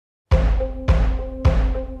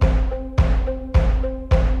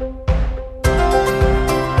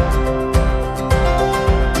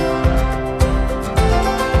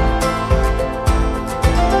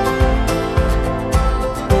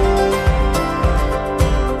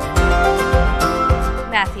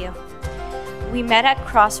We met at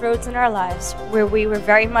crossroads in our lives where we were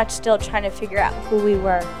very much still trying to figure out who we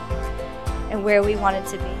were and where we wanted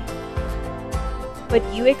to be. But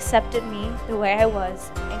you accepted me the way I was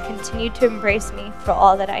and continued to embrace me for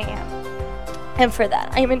all that I am. And for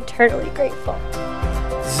that, I am eternally grateful.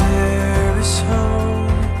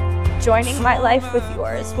 Joining my life with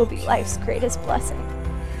yours will be life's greatest blessing.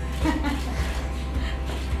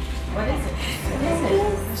 What is it?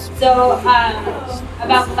 So,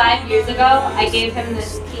 about 5 years ago, I gave him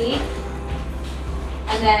this key,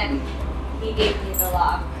 and then he gave me the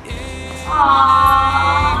lock.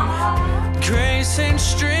 Aww. Grace and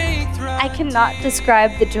strength. I cannot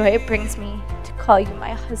describe the joy it brings me to call you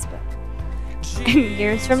my husband. And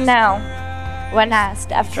years from now, when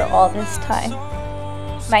asked after all this time,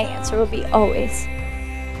 my answer will be always.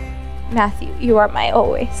 Matthew, you are my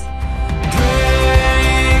always.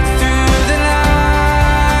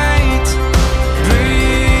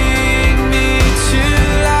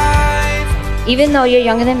 Even though you're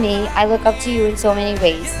younger than me, I look up to you in so many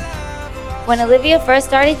ways. When Olivia first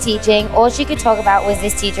started teaching, all she could talk about was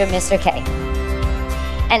this teacher, Mr. K.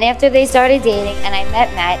 And after they started dating and I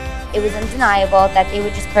met Matt, it was undeniable that they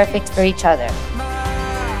were just perfect for each other.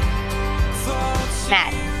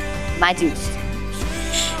 Matt, my dude.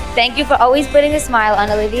 Thank you for always putting a smile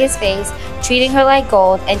on Olivia's face, treating her like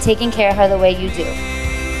gold, and taking care of her the way you do.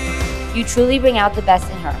 You truly bring out the best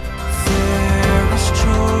in her.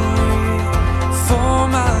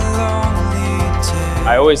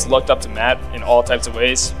 I always looked up to Matt in all types of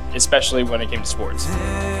ways, especially when it came to sports.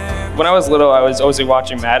 When I was little, I was always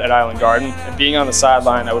watching Matt at Island Garden, and being on the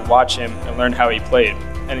sideline, I would watch him and learn how he played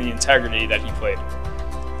and the integrity that he played.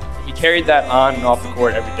 He carried that on and off the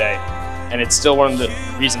court every day, and it's still one of the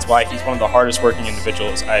reasons why he's one of the hardest working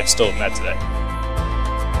individuals I have still met today.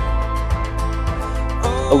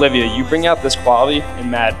 Olivia, you bring out this quality in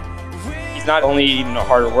Matt. He's not only even a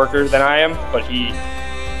harder worker than I am, but he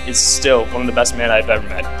is still one of the best men I've ever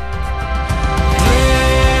met.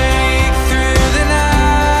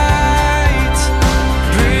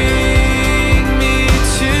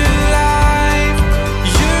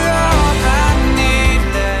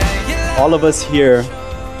 All of us here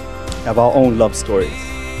have our own love stories.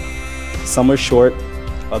 Some are short,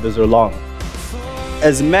 others are long.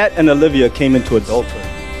 As Matt and Olivia came into adulthood,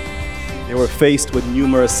 they were faced with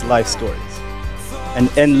numerous life stories and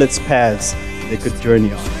endless paths they could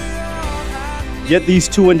journey on. Yet these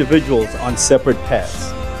two individuals on separate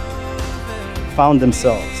paths found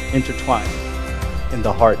themselves intertwined in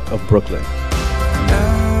the heart of Brooklyn.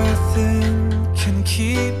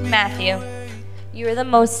 Matthew, you are the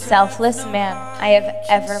most selfless man I have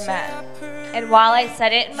ever met. And while I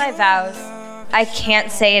said it in my vows, I can't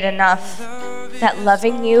say it enough, that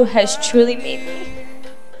loving you has truly made me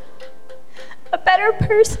a better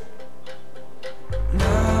person.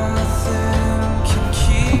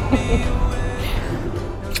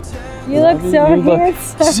 You look so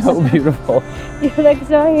handsome. So beautiful. You look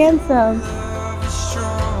so handsome.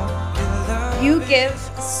 You give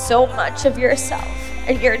so much of yourself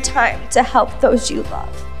and your time to help those you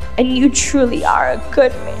love, and you truly are a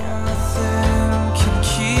good man.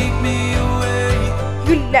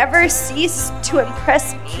 You never cease to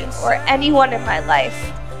impress me or anyone in my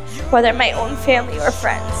life, whether my own family or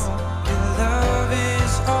friends.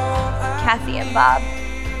 Kathy and Bob,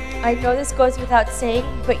 I know this goes without saying,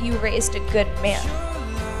 but you raised a good man.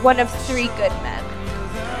 One of 3 good men.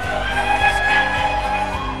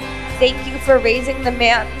 Thank you for raising the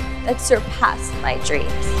man that surpassed my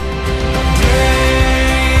dreams.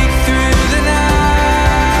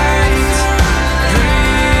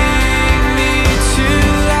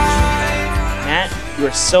 Matt, you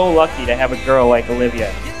are so lucky to have a girl like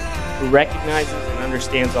Olivia, who recognizes and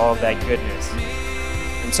understands all of that goodness.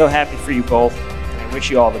 I'm so happy for you both, and I wish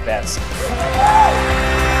you all the best.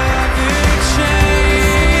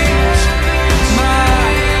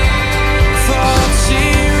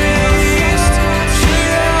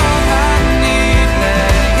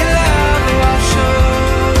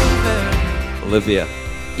 Olivia,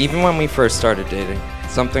 even when we first started dating,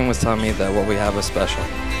 something was telling me that what we have was special.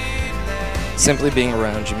 Simply being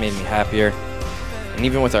around you made me happier, and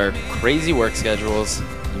even with our crazy work schedules,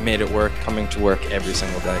 you made it work coming to work every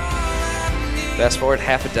single day. Fast forward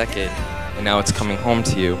half a decade, and now it's coming home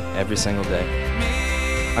to you every single day.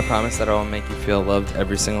 I promise that I will make you feel loved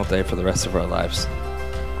every single day for the rest of our lives.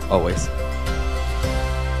 Always.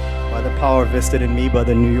 By the power vested in me by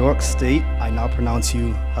the New York State, I now pronounce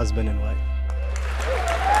you husband and wife.